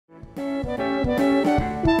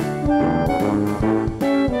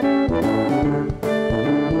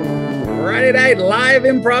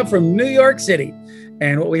live improv from New York City.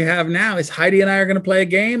 And what we have now is Heidi and I are going to play a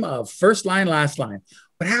game of first line, last line.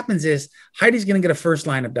 What happens is Heidi's going to get a first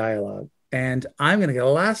line of dialogue and I'm going to get a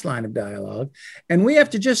last line of dialogue. And we have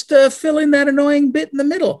to just fill in that annoying bit in the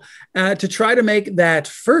middle to try to make that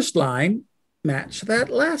first line match that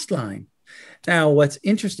last line. Now, what's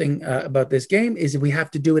interesting about this game is we have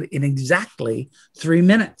to do it in exactly 3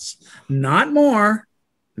 minutes, not more,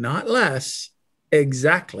 not less,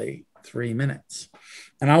 exactly 3 minutes.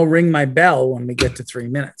 And I'll ring my bell when we get to 3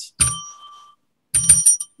 minutes.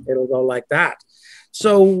 It'll go like that.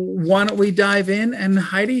 So why don't we dive in? And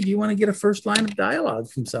Heidi, do you want to get a first line of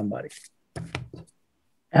dialogue from somebody?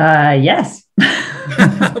 Yes.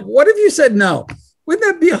 What if you said no? Wouldn't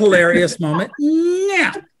that be a hilarious moment?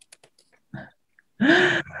 Yeah.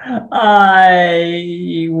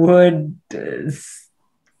 I would. The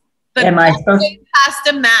duct tape has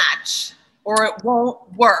to match or it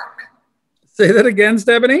won't work. Say that again,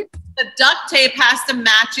 Stephanie. The duct tape has to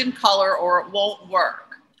match in color or it won't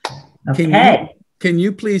work. Okay. Can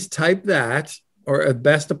you please type that or a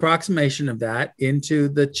best approximation of that into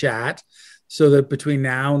the chat so that between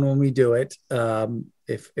now and when we do it,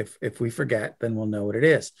 if we forget, then we'll know what it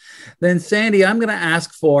is. Then Sandi, I'm going to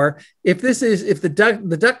ask for if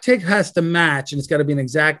the duct tape has to match and it's got to be an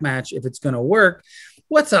exact match if it's going to work.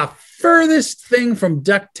 What's the furthest thing from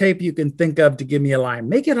duct tape you can think of to give me a line?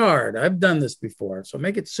 Make it hard. I've done this before, so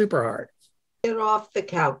make it super hard. Get off the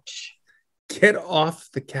couch. Get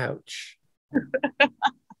off the couch.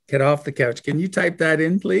 Get off the couch. Can you type that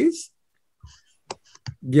in, please?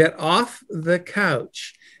 Get off the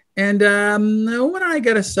couch. And why don't I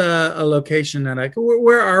get us a location that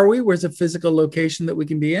where are we? Where's a physical location that we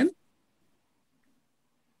can be in?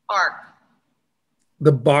 Park.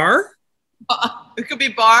 The bar? It could be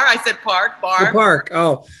bar. I said park. Bar. The park.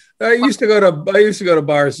 Oh, I used to go to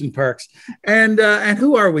bars and parks. And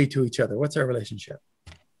who are we to each other? What's our relationship?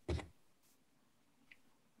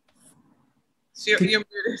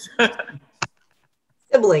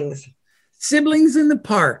 Siblings. Siblings in the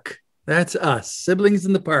park. That's us. Siblings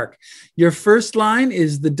in the park. Your first line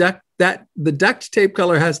is the duct tape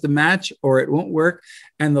color has to match or it won't work.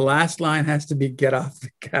 And the last line has to be get off the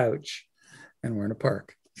couch. And we're in a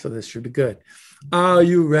park. So this should be good. Are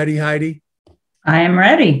you ready, Heidi? I am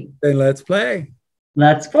ready. Then let's play.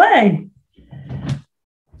 Let's play.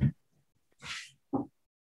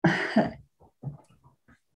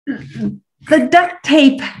 The duct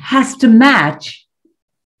tape has to match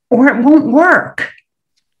or it won't work.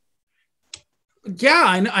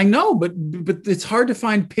 Yeah, I know, but it's hard to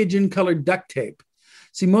find pigeon-colored duct tape.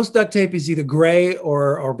 See, most duct tape is either gray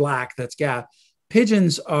or black. That's yeah.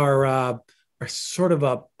 Pigeons are sort of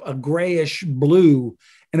a grayish blue.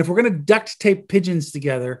 And if we're going to duct tape pigeons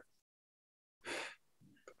together,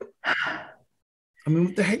 I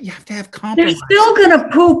mean, you have to have compromise. They're still going to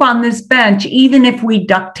poop on this bench, even if we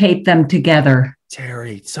duct tape them together.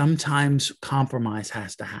 Terry, sometimes compromise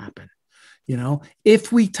has to happen. You know,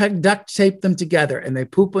 if we duct tape them together and they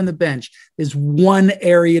poop on the bench, there's one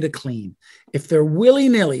area to clean. If they're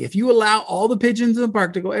willy-nilly, if you allow all the pigeons in the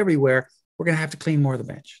park to go everywhere, we're going to have to clean more of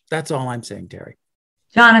the bench. That's all I'm saying, Terry.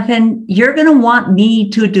 Jonathan, you're going to want me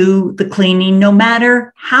to do the cleaning no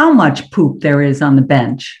matter how much poop there is on the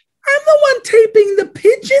bench. I'm the one taping the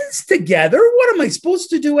pigeons together. What am I supposed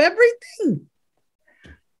to do? Everything?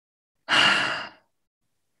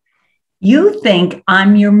 You think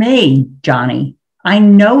I'm your maid, Johnny. I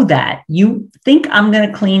know that. You think I'm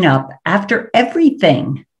going to clean up after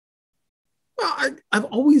everything. Well, I've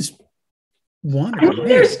always wanted. I mean,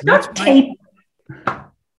 there's duct tape.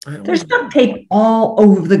 There's duct tape all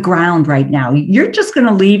over the ground right now. You're just going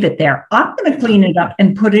to leave it there. I'm going to clean it up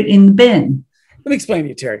and put it in the bin. Let me explain to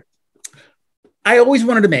you, Terry. I always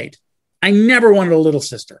wanted a maid. I never wanted a little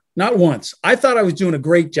sister. Not once. I thought I was doing a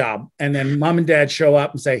great job. And then mom and dad show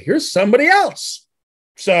up and say, here's somebody else.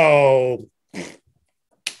 So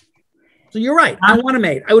you're right. I want a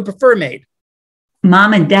maid. I would prefer a maid.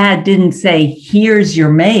 Mom and dad didn't say, here's your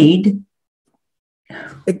maid.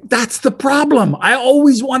 That's the problem. I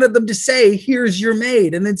always wanted them to say, here's your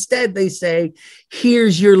maid. And instead they say,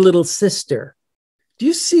 here's your little sister. Do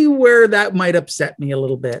you see where that might upset me a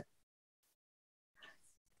little bit?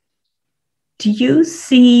 Do you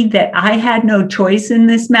see that I had no choice in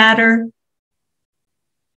this matter?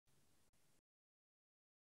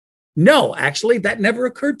 No, actually, that never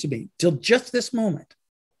occurred to me till just this moment.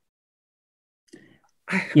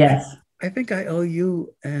 Yes. I think I owe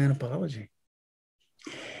you an apology.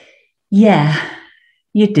 Yeah,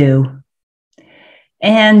 you do.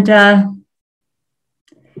 And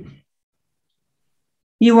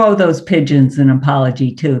you owe those pigeons an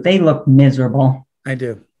apology, too. They look miserable. I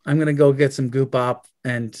do. I'm going to go get some goop up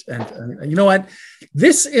and you know what?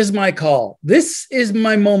 This is my call. This is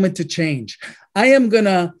my moment to change. I am going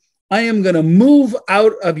to move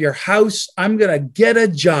out of your house. I'm going to get a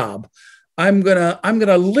job. I'm going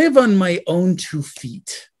to live on my own 2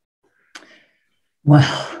 feet.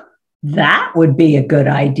 Well, that would be a good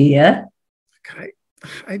idea.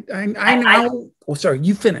 I know. Oh, sorry,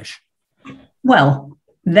 you finish. Well,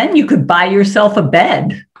 then you could buy yourself a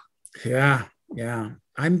bed. Yeah.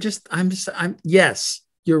 Yes,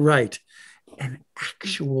 you're right. An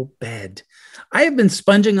actual bed. I have been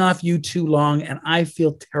sponging off you too long and I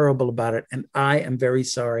feel terrible about it. And I am very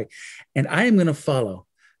sorry. And I am going to follow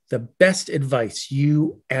the best advice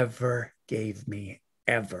you ever gave me,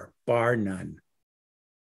 ever, bar none.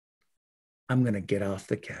 I'm going to get off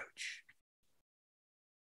the couch.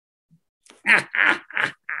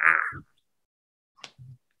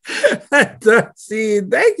 See,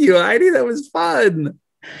 thank you, Heidi. That was fun.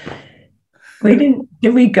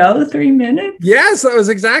 Did we go 3 minutes? Yes, that was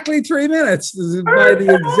exactly 3 minutes. By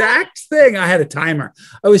the exact thing. I had a timer.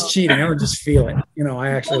 I was cheating. I don't just feel it. I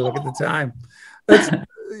actually look at the time.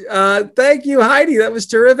 Thank you, Heidi. That was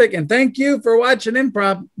terrific. And thank you for watching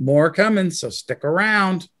Improv. More coming, so stick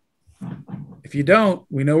around. If you don't,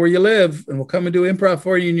 we know where you live, and we'll come and do improv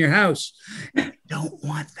for you in your house. You don't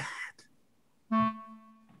want that.